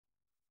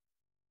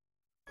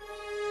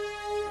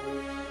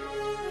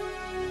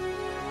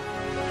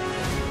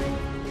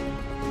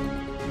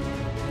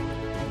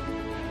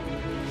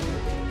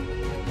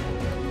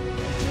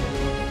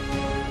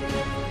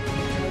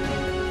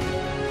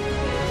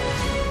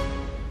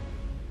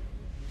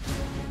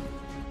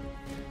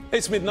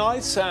It's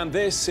midnight and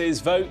this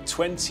is Vote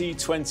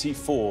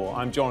 2024.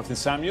 I'm Jonathan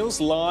Samuels,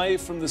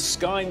 live from the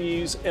Sky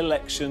News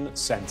Election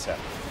Centre.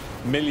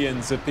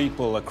 Millions of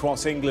people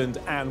across England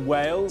and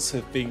Wales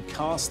have been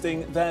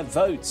casting their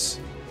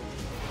votes.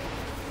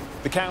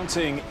 The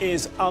counting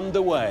is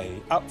underway.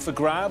 Up for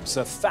grabs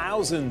are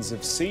thousands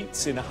of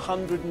seats in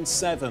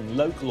 107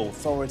 local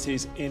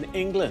authorities in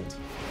England.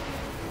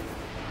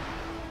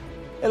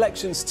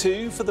 Elections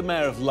too for the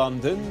Mayor of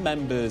London,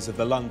 members of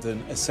the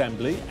London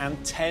Assembly and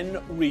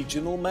 10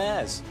 regional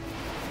mayors.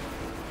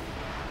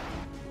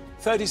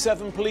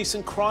 37 police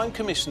and crime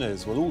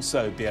commissioners will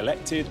also be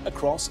elected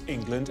across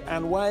England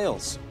and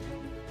Wales.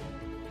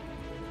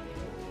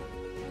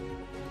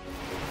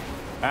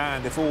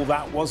 And if all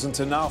that wasn't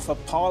enough, a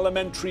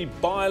parliamentary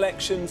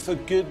by-election for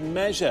good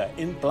measure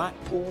in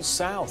Blackpool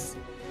South.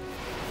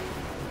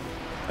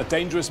 A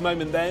dangerous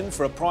moment then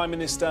for a Prime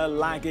Minister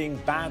lagging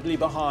badly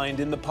behind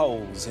in the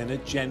polls in a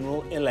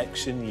general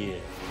election year.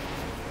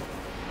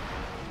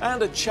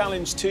 And a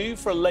challenge too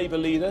for a Labour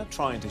leader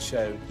trying to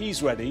show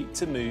he's ready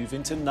to move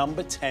into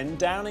number 10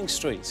 Downing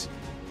Street.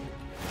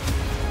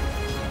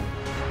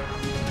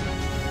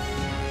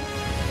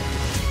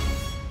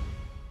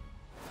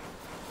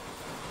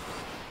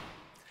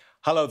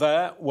 Hello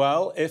there.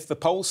 Well, if the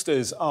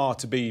pollsters are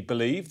to be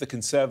believed, the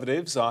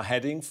Conservatives are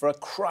heading for a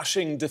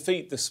crushing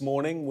defeat this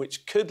morning,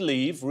 which could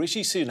leave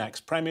Rishi Sunak's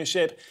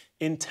premiership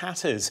in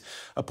tatters.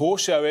 A poor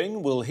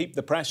showing will heap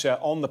the pressure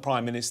on the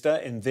Prime Minister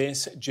in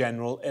this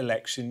general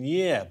election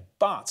year.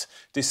 But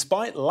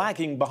despite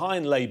lagging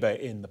behind Labour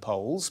in the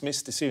polls,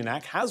 Mr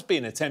Sunak has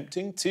been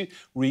attempting to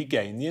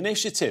regain the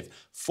initiative,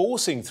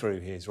 forcing through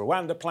his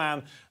Rwanda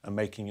plan and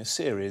making a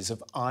series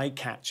of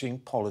eye-catching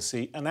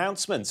policy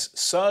announcements.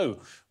 So,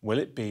 will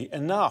it be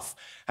enough?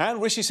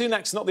 And Rishi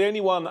Sunak's not the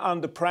only one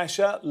under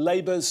pressure.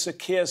 Labour's Sir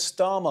Keir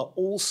Starmer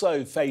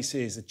also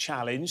faces a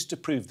challenge to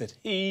prove that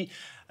he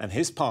and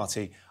his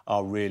party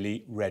are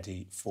really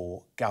ready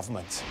for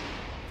government.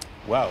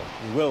 Well,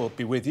 we will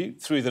be with you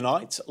through the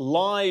night,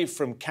 live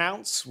from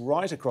counts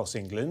right across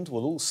England.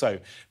 We'll also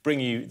bring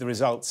you the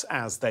results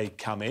as they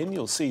come in.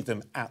 You'll see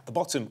them at the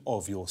bottom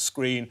of your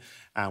screen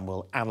and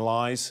we'll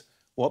analyse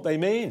what they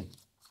mean.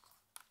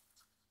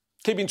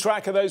 Keeping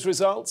track of those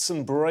results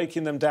and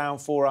breaking them down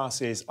for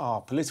us is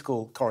our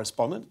political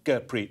correspondent,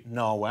 Gurpreet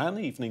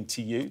Narwan. Evening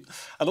to you.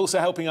 And also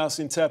helping us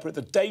interpret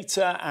the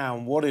data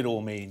and what it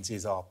all means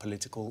is our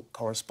political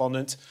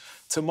correspondent,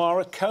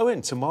 Tamara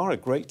Cohen. Tamara,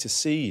 great to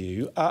see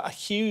you. A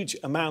huge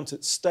amount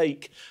at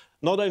stake,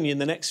 not only in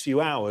the next few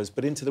hours,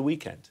 but into the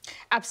weekend.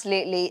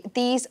 Absolutely.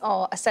 These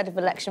are a set of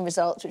election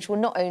results which will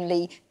not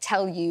only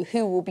tell you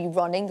who will be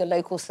running the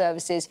local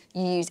services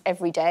you use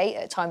every day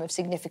at a time of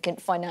significant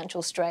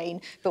financial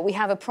strain, but we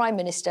have a Prime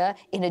Minister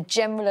in a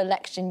general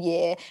election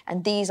year,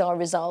 and these are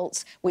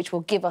results which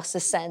will give us a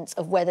sense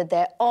of whether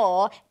there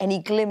are any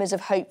glimmers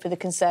of hope for the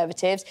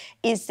Conservatives.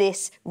 Is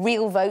this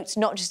real votes,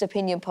 not just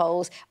opinion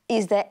polls?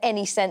 Is there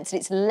any sense that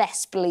it's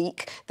less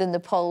bleak than the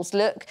polls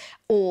look?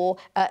 Or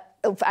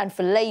and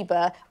for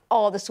Labour,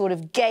 are the sort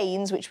of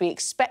gains which we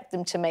expect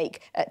them to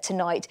make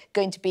tonight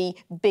going to be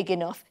big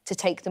enough to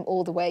take them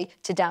all the way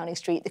to Downing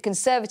Street? The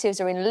Conservatives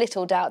are in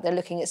little doubt they're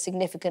looking at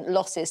significant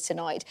losses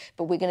tonight,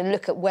 but we're going to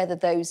look at whether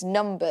those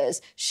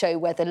numbers show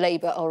whether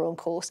Labour are on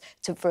course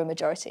for a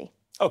majority.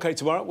 OK,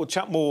 tomorrow we'll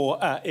chat more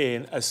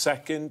in a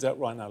second.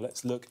 Right now,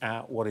 let's look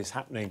at what is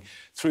happening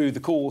through the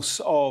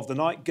course of the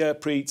night.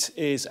 Gurpreet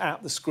is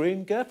at the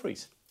screen.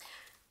 Gurpreet.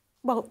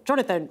 Well,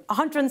 Jonathan,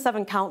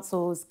 107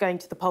 councils going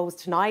to the polls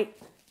tonight,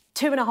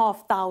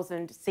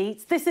 2,500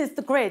 seats. This is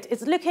the grid.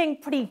 It's looking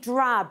pretty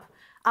drab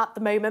at the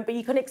moment, but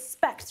you can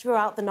expect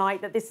throughout the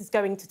night that this is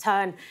going to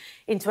turn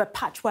into a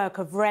patchwork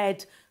of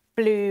red,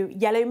 blue,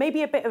 yellow,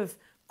 maybe a bit of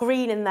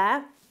green in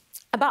there.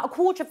 About a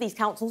quarter of these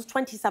councils,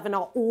 27,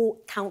 are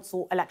all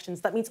council elections.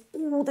 That means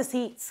all the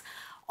seats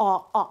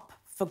are up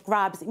for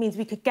grabs. It means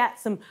we could get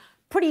some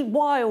pretty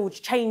wild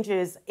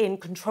changes in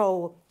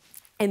control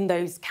in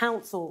those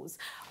councils.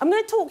 I'm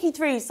going to talk you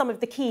through some of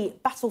the key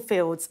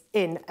battlefields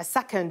in a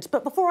second.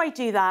 But before I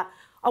do that,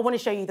 I want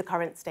to show you the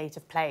current state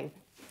of play.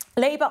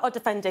 Labour are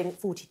defending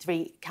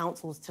 43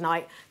 councils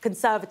tonight,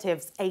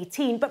 Conservatives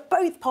 18, but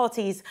both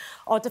parties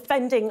are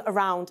defending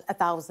around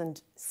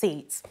 1,000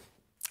 seats.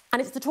 And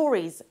it's the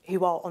Tories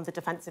who are on the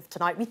defensive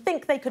tonight. We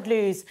think they could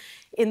lose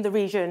in the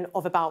region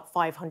of about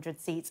 500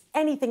 seats.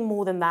 Anything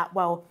more than that,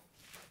 well,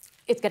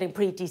 it's getting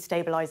pretty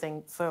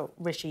destabilising for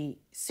Rishi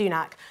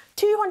Sunak.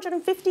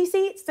 250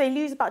 seats, they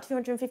lose about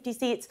 250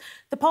 seats.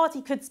 The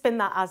party could spin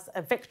that as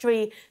a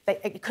victory.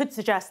 It could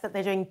suggest that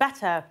they're doing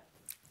better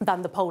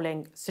than the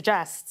polling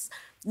suggests.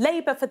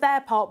 Labour, for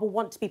their part, will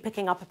want to be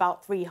picking up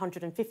about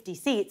 350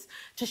 seats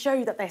to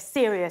show that they're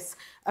serious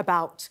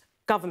about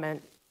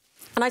government.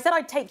 And I said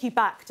I'd take you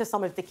back to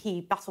some of the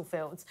key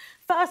battlefields.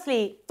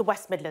 Firstly, the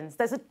West Midlands.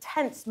 There's a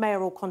tense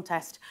mayoral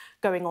contest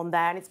going on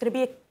there, and it's going to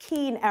be a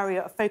keen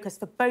area of focus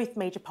for both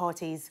major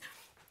parties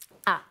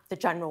at the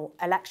general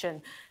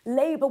election.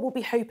 Labour will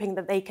be hoping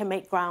that they can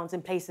make ground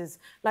in places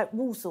like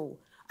Walsall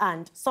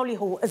and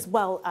Solihull, as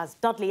well as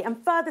Dudley.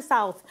 And further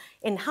south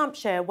in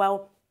Hampshire,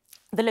 well,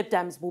 the Lib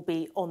Dems will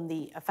be on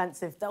the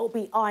offensive. They'll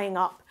be eyeing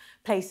up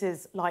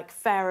places like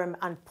Fareham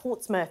and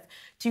Portsmouth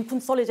to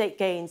consolidate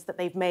gains that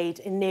they've made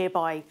in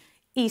nearby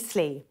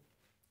Eastleigh.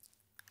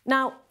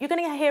 Now, you're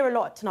going to hear a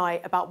lot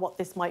tonight about what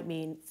this might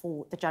mean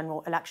for the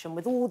general election,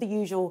 with all the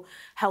usual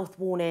health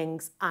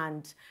warnings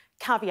and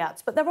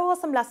caveats. But there are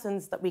some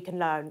lessons that we can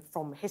learn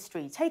from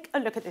history. Take a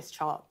look at this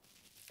chart.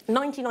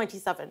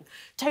 1997,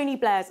 Tony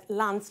Blair's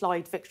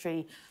landslide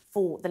victory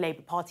for the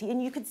Labour Party.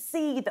 And you could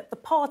see that the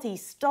party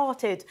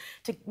started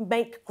to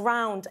make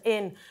ground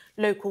in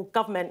local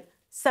government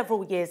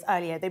several years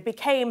earlier. They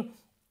became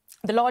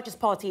the largest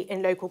party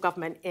in local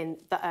government in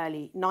the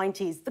early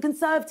 90s. The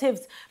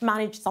Conservatives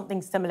managed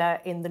something similar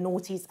in the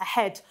noughties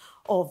ahead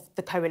of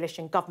the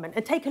coalition government.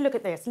 And take a look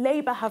at this.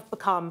 Labour have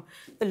become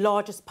the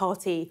largest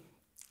party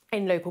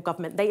in local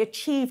government. They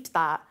achieved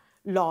that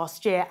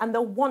last year, and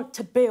they'll want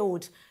to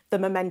build the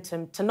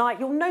momentum tonight.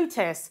 You'll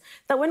notice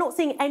that we're not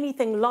seeing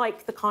anything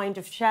like the kind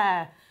of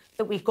share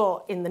that we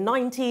got in the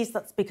 90s.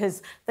 That's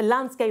because the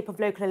landscape of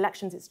local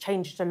elections, it's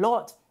changed a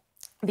lot.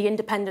 The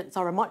independents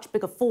are a much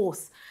bigger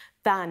force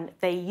than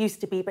they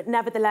used to be, but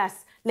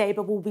nevertheless,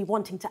 Labour will be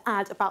wanting to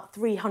add about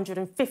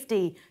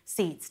 350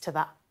 seats to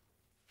that.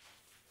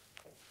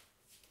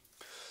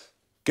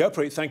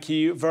 Gurpreet, thank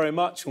you very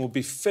much. We'll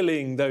be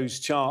filling those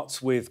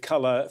charts with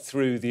colour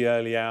through the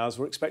early hours.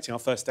 We're expecting our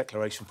first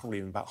declaration probably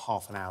in about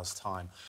half an hour's time.